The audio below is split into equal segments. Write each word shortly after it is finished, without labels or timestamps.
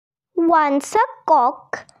Once a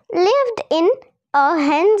cock lived in a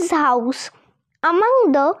hen's house.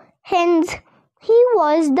 Among the hens, he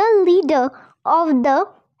was the leader of the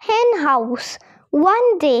hen house.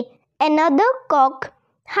 One day, another cock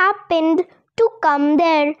happened to come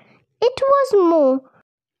there. It was more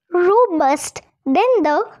robust than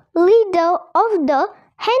the leader of the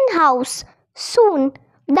hen house. Soon,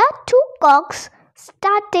 the two cocks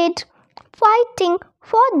started fighting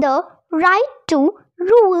for the right to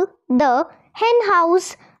rule the hen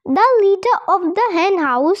house. The leader of the hen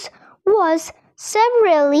house was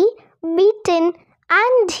severely beaten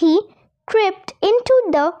and he crept into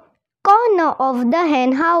the corner of the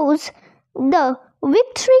hen house. The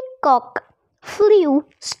victory cock flew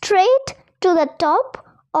straight to the top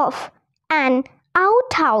of an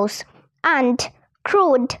outhouse and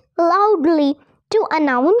crowed loudly to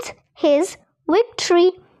announce his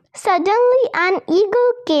victory. Suddenly an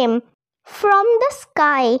eagle came from the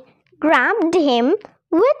sky, grabbed him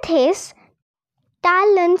with his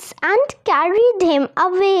talons and carried him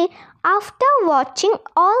away. After watching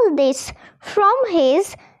all this from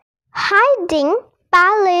his hiding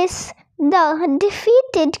palace, the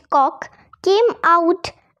defeated cock came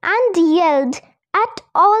out and yelled at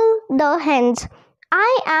all the hens,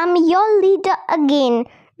 "I am your leader again.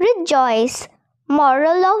 Rejoice."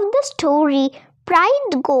 Moral of the story: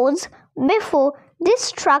 pride goes before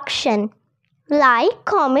destruction. Like,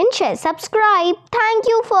 comment, share, subscribe. Thank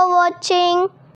you for watching.